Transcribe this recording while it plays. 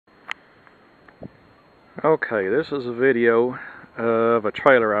Okay, this is a video of a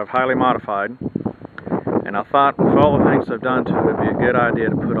trailer I've highly modified, and I thought with all the things I've done to it, it'd be a good idea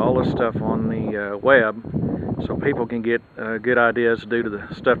to put all this stuff on the web so people can get good ideas to do to the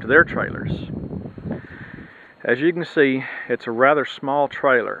stuff to their trailers. As you can see, it's a rather small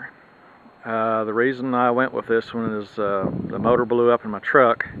trailer. The reason I went with this one is the motor blew up in my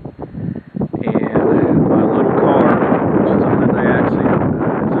truck, and my little car, which is a Hyundai Accent,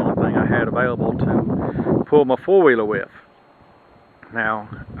 is the only thing I had available to pull my four-wheeler with. Now,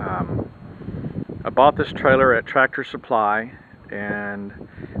 I bought this trailer at Tractor Supply, and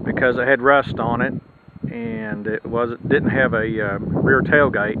because it had rust on it and it didn't have a rear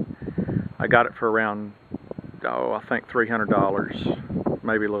tailgate, I got it for around, I think $300,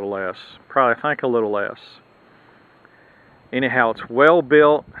 maybe a little less. Probably, I think, a little less. Anyhow, it's well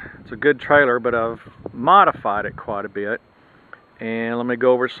built. It's a good trailer, but I've modified it quite a bit. And let me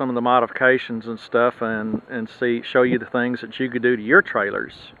go over some of the modifications and stuff and show you the things that you could do to your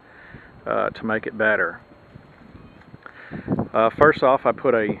trailers to make it better. First off, I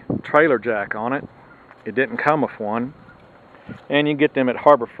put a trailer jack on it. It didn't come with one, and you get them at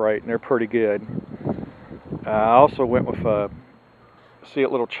Harbor Freight, and they're pretty good. I also went with a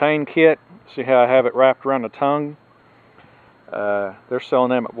little chain kit. See how I have it wrapped around the tongue? They're selling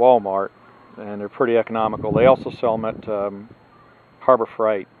them at Walmart, and they're pretty economical. They also sell them at Harbor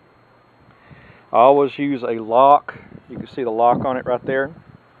Freight. I always use a lock. You can see the lock on it right there.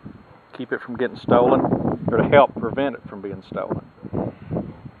 Keep it from getting stolen, or to help prevent it from being stolen.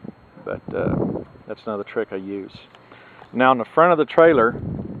 But that's another trick I use. Now, in the front of the trailer,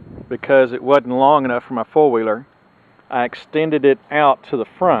 because it wasn't long enough for my four-wheeler, I extended it out to the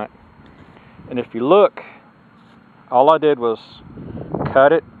front. And if you look, all I did was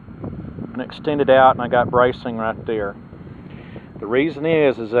cut it and extend it out, and I got bracing right there. The reason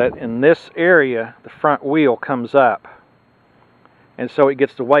is that in this area, the front wheel comes up, and so it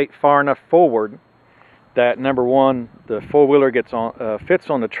gets the weight far enough forward that, number one, the four-wheeler fits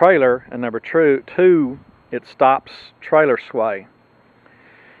on the trailer, and number two, it stops trailer sway.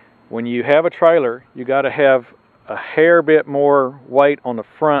 When you have a trailer, you got to have a hair bit more weight on the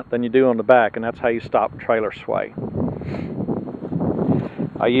front than you do on the back, and that's how you stop trailer sway.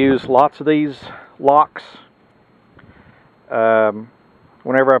 I use lots of these locks.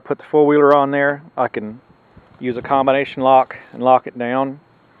 Whenever I put the four-wheeler on there, I can use a combination lock and lock it down.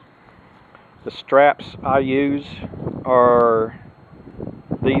 The straps I use are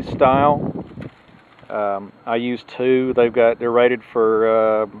these style. I use two. They're rated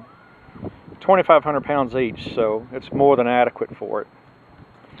for 2,500 pounds each, so it's more than adequate for it.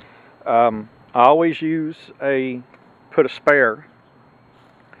 I always put a spare.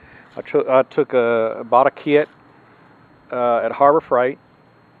 I bought a kit at Harbor Freight,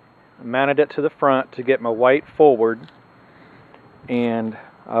 mounted it to the front to get my weight forward, and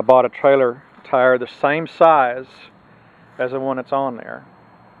I bought a trailer tire the same size as the one that's on there.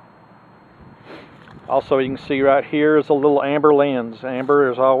 Also, you can see right here is a little amber lens.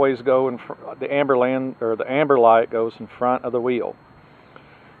 Amber is always the amber light goes in front of the wheel,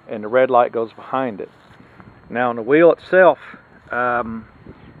 and the red light goes behind it. Now, on the wheel itself, I've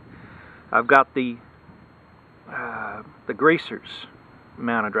got the greasers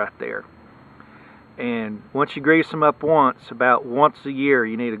mounted right there, and once you grease them up about once a year,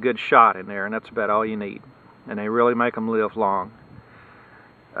 you need a good shot in there, and that's about all you need, and they really make them live long.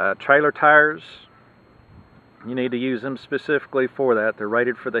 Trailer tires, you need to use them specifically for that. They're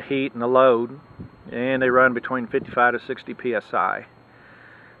rated for the heat and the load, and they run between 55 to 60 psi.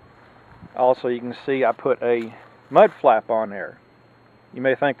 Also, you can see I put a mud flap on there. You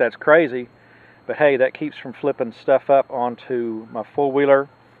may think that's crazy, but hey, that keeps from flipping stuff up onto my four-wheeler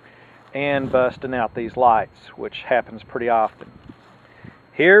and busting out these lights, which happens pretty often.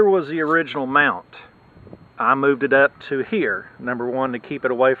 Here was the original mount. I moved it up to here. Number one, to keep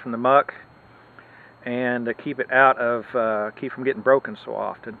it away from the muck, and to keep it keep from getting broken so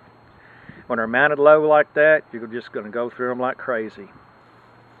often. When they're mounted low like that, you're just going to go through them like crazy.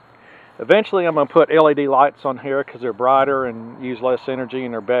 Eventually, I'm going to put LED lights on here because they're brighter and use less energy,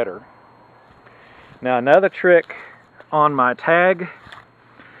 and they're better. Now, another trick on my tag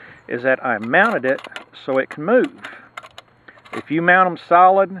is that I mounted it so it can move. If you mount them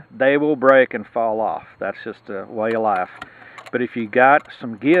solid, they will break and fall off. That's just a way of life. But if you got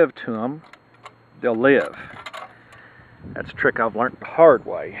some give to them, they'll live. That's a trick I've learned the hard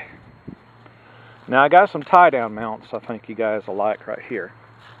way. Now, I got some tie-down mounts I think you guys will like right here.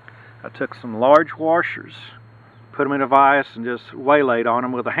 I took some large washers, put them in a vise, and just waylaid on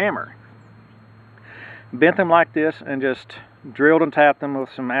them with a hammer. Bent them like this and just drilled and tapped them with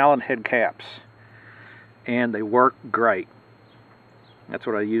some Allen head caps. and they work great. That's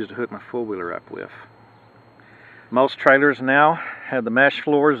what I use to hook my four-wheeler up with. Most trailers now have the mesh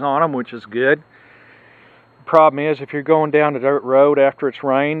floors on them, which is good. The problem is, if you're going down the dirt road after it's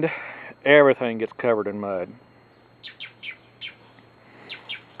rained, everything gets covered in mud.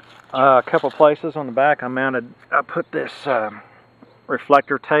 A couple places on the back I put this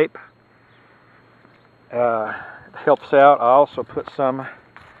reflector tape. It helps out. I also put some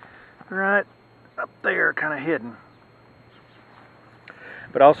right up there, kind of hidden.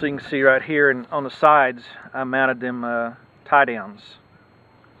 But also you can see right here and on the sides, I mounted them tie downs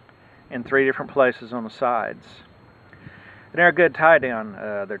in 3 different places on the sides. And they're a good tie down.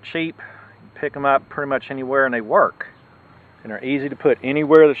 They're cheap. You can pick them up pretty much anywhere and they work. And they're easy to put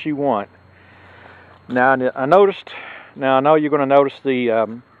anywhere that you want. Now I know you're going to notice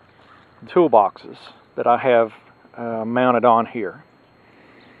the toolboxes that I have mounted on here.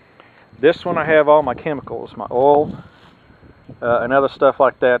 This one I have all my chemicals, my oil, and other stuff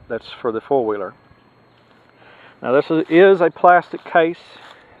like that. That's for the four-wheeler. Now this is a plastic case.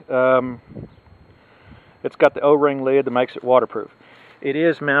 It's got the O-ring lid that makes it waterproof. It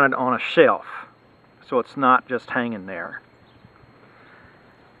is mounted on a shelf, so it's not just hanging there.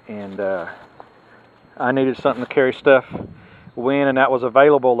 And I needed something to carry stuff when, and that was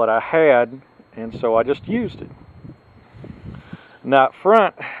available that I had, and so I just used it. Now up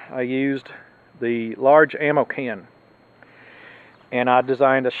front, I used the large ammo can, and I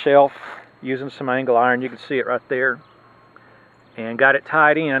designed a shelf using some angle iron. You can see it right there, and got it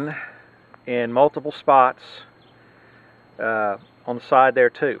tied in multiple spots on the side there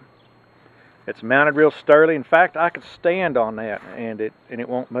too. It's mounted real sturdy. In fact, I could stand on that and it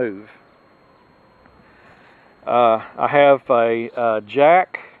won't move. I have a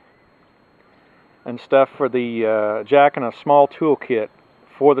jack and stuff for the jack, and a small tool kit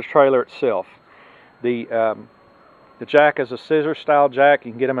for the trailer itself. The jack is a scissor style jack.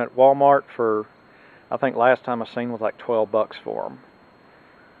 You can get them at Walmart for, I think last time I seen was like 12 bucks for them.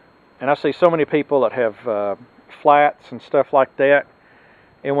 And I see so many people that have flats and stuff like that,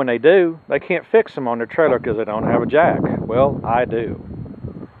 and when they do, they can't fix them on their trailer because they don't have a jack. Well, I do.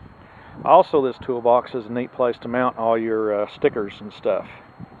 Also, this toolbox is a neat place to mount all your stickers and stuff.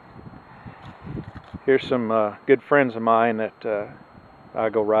 Here's some good friends of mine that I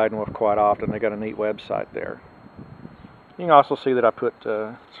go riding with quite often. They got a neat website there. You can also see that I put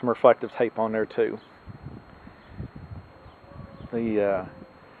some reflective tape on there too. The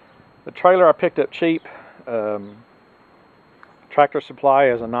trailer I picked up cheap. Tractor Supply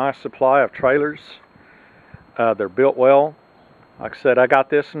has a nice supply of trailers. They're built well. Like I said, I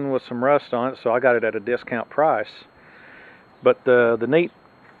got this one with some rust on it, so I got it at a discount price. But the neat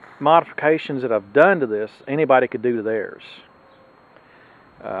modifications that I've done to this, anybody could do to theirs.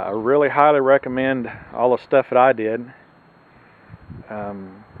 I really highly recommend all the stuff that I did.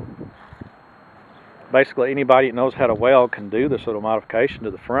 Basically, anybody that knows how to weld can do this little modification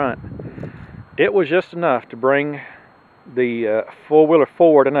to the front. It was just enough to bring the four-wheeler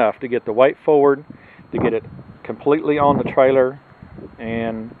forward enough to get the weight forward, to get it completely on the trailer,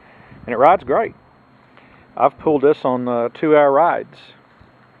 and it rides great. I've pulled this on 2-hour rides.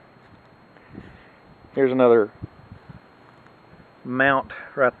 Here's another mount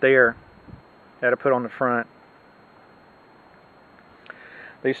right there that I put on the front.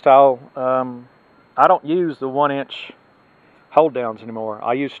 These style, I don't use the 1-inch hold downs anymore.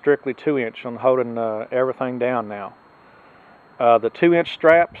 I use strictly 2-inch on holding everything down now. The 2-inch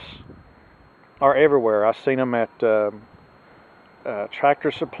straps are everywhere. I've seen them at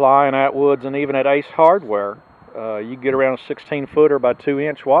Tractor Supply and Atwoods, and even at Ace Hardware. You get around a 16-footer by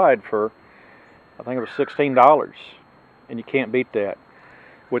 2-inch wide for, I think it was $16, and you can't beat that.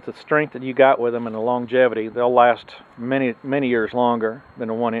 With the strength that you got with them and the longevity, they'll last many, many years longer than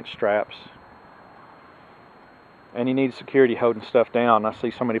the 1-inch straps. And you need security holding stuff down. I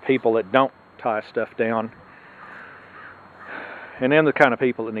see so many people that don't tie stuff down, and then the kind of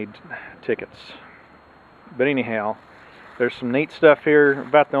people that need tickets. But anyhow, there's some neat stuff here.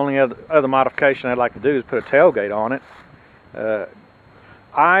 About the only other modification I'd like to do is put a tailgate on it.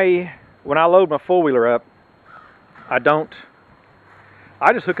 When I load my four-wheeler up, I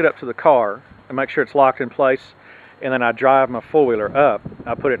just hook it up to the car and make sure it's locked in place, and then I drive my four-wheeler up.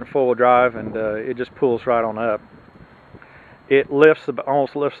 I put it in four-wheel drive, and it just pulls right on up. It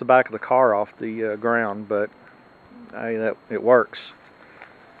almost lifts the back of the car off the ground, but it works.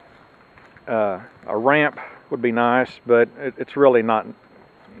 A ramp would be nice, but it's really not.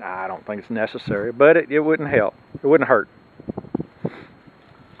 I don't think it's necessary, but it wouldn't help. It wouldn't hurt.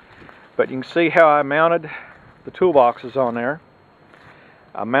 But you can see how I mounted the toolboxes on there.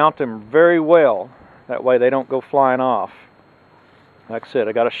 I mount them very well. That way they don't go flying off. Like I said,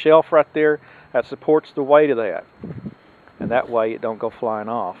 I got a shelf right there that supports the weight of that, and that way it don't go flying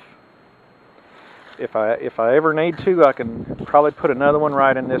off. If I ever need to, I can probably put another one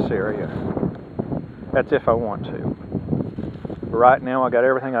right in this area. That's if I want to. But right now I got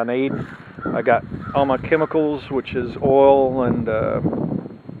everything I need. I got all my chemicals, which is oil and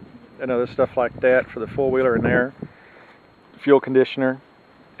other stuff like that for the four-wheeler in there, fuel conditioner,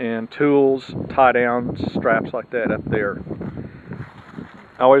 and tools, tie downs, straps like that up there.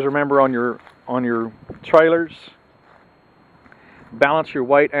 Always remember on your trailers, balance your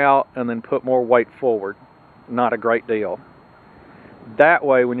weight out and then put more weight forward. Not a great deal. That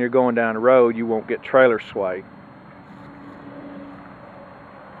way when you're going down the road you won't get trailer sway.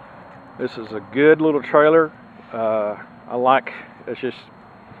 This is a good little trailer. I like, it's just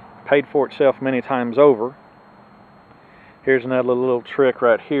paid for itself many times over. Here's another little trick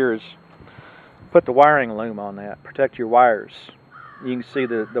right here is put the wiring loom on that. Protect your wires. You can see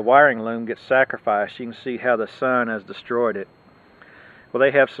the wiring loom gets sacrificed. You can see how the sun has destroyed it. Well, they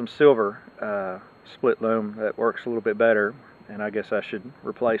have some silver split loom that works a little bit better, and I guess I should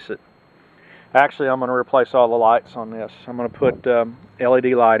replace it. Actually, I'm going to replace all the lights on this. I'm going to put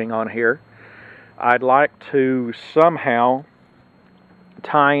LED lighting on here. I'd like to somehow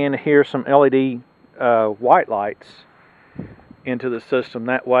tie in here some LED white lights into the system.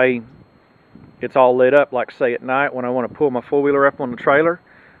 That way it's all lit up, like say at night when I want to pull my four-wheeler up on the trailer.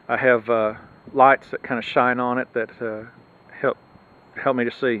 I have lights that kind of shine on it that help me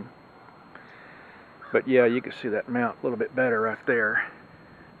to see. But yeah, you can see that mount a little bit better right there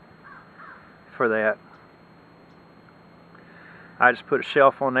for that. I just put a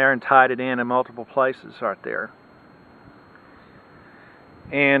shelf on there and tied it in multiple places right there.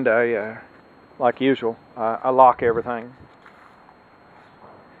 And I, like usual, I lock everything.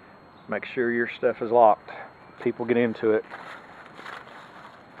 Make sure your stuff is locked. People get into it.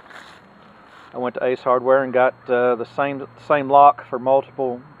 I went to Ace Hardware and got the same lock for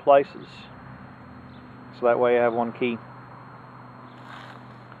multiple places. So that way I have one key.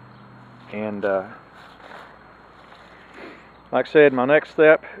 And like I said, my next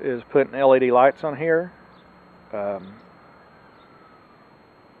step is putting LED lights on here. You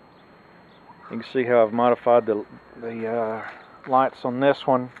can see how I've modified the lights on this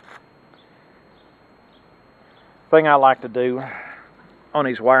one. Thing I like to do on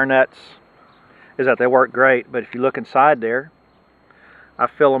these wire nuts is that they work great, but if you look inside there, I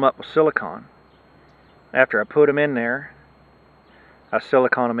fill them up with silicone. After I put them in there, I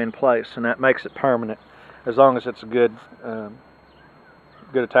silicone them in place, and that makes it permanent as long as it's a good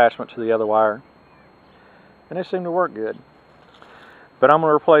attachment to the other wire. And they seem to work good. But I'm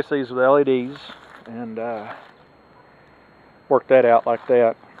going to replace these with LEDs and work that out like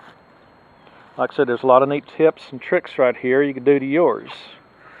that. Like I said, there's a lot of neat tips and tricks right here you can do to yours.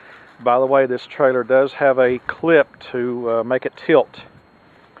 By the way, this trailer does have a clip to make it tilt.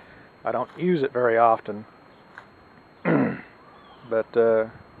 I don't use it very often. But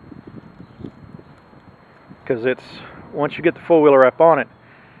because it's, once you get the four-wheeler up on it,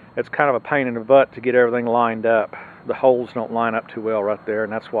 it's kind of a pain in the butt to get everything lined up. The holes don't line up too well right there,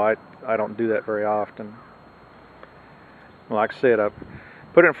 and that's why I don't do that very often. Like I said, I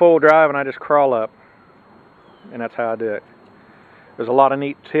put it in full drive and I just crawl up, and that's how I do it. There's a lot of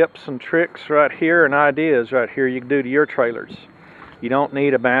neat tips and tricks right here and ideas right here you can do to your trailers. You don't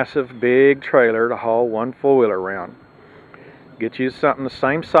need a massive big trailer to haul one four-wheeler around. Get you something the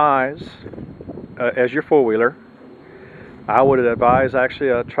same size as your four-wheeler. I would advise actually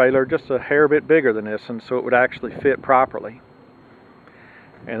a trailer just a hair bit bigger than this, and so it would actually fit properly.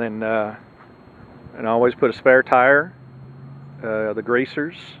 And then and always put a spare tire, the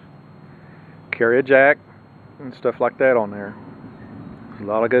greasers, carry a jack, and stuff like that on there. A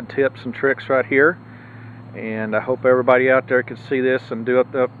lot of good tips and tricks right here, and I hope everybody out there can see this and do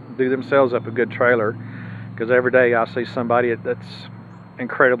themselves up a good trailer, because every day I see somebody that's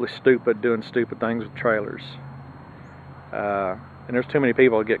incredibly stupid doing stupid things with trailers. And there's too many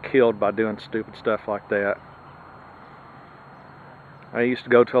people that get killed by doing stupid stuff like that. I used to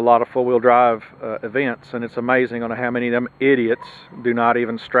go to a lot of four-wheel drive events, and it's amazing on how many of them idiots do not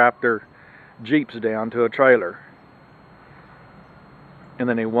even strap their Jeeps down to a trailer. And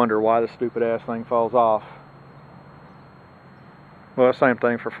then they wonder why the stupid ass thing falls off. Well, same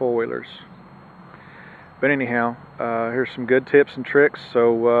thing for four-wheelers. But anyhow, here's some good tips and tricks,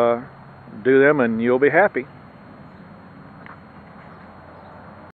 so do them and you'll be happy.